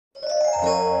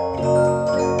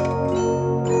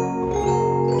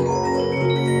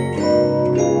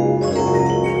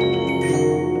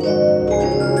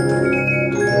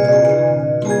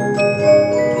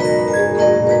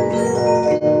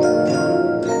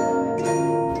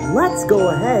let's go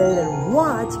ahead and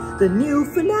watch the new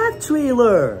FNAF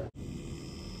trailer.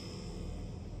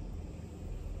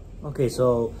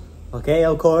 Okay,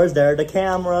 of course, there are the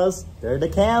cameras.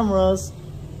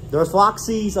 There's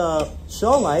Foxy's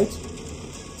show light.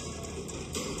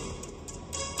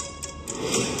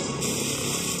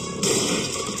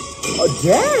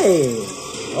 Okay.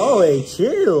 Holy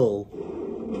chill.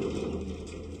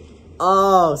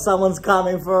 Oh, someone's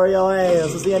coming for your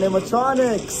ass. It's the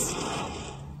animatronics.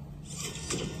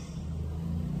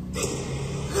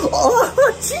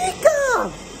 Oh,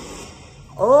 Chica!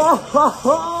 Oh, ho,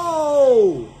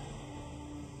 ho.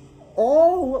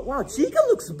 Oh, wow, Chica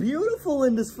looks beautiful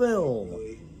in this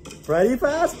film. Freddy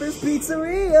Fazbear's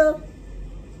Pizzeria.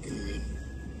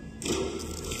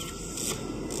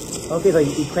 Okay, so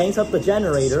he cranks up the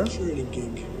generator. Security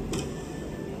gig.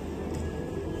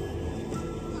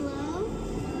 Hello?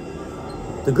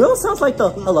 The girl sounds like the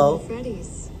hello.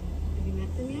 Freddy's. Have you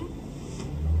met them yet?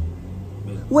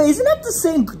 Wait, isn't that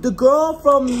the girl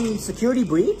from Security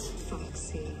Breach?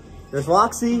 Foxy. There's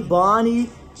Foxy, Bonnie,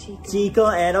 Chica,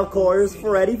 and of course,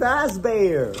 Freddy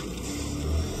Fazbear.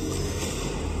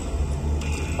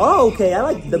 Oh, okay, I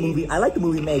like the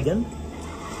movie Megan.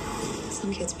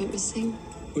 Some kids went missing.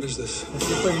 What is this?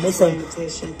 Went missing. The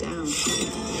place shut down.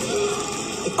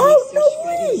 Oh, no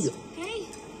way! Hey!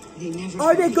 They never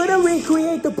Are they gonna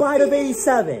recreate the Bride of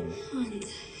 87?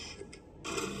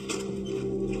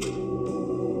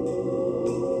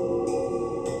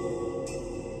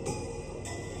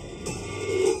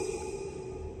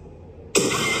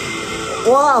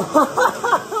 Wow!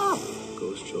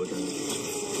 Ghost children.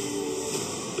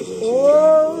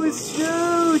 Oh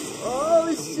shoot! Oh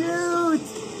shoot!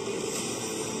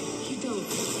 You don't.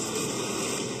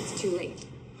 It's too late.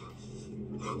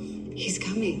 He's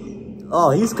coming.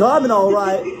 Oh, he's coming, all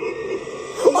right.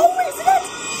 Oh,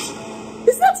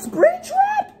 is that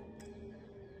Springtrap?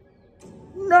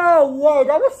 No way,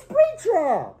 that was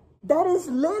Springtrap. That is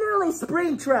literally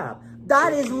Springtrap.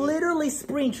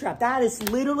 That is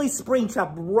literally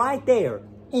Springtrap right there.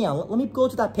 Hang on, let me go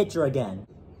to that picture again.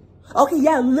 Okay,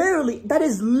 yeah, literally, that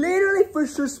is literally for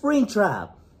sure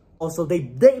Springtrap. Also, they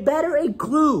better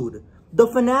include the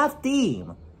FNAF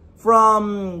theme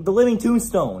from The Living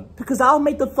Tombstone, because that'll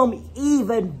make the film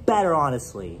even better,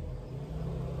 honestly.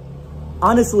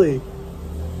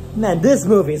 Man, this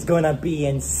movie is gonna be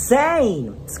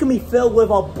insane. It's gonna be filled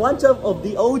with a bunch of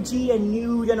the OG and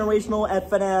new generational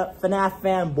FNAF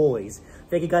fanboys.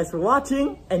 Thank you guys for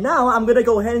watching, and now I'm gonna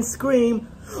go ahead and scream,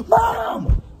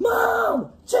 Mom!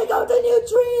 Mom! Check out the new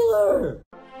trailer!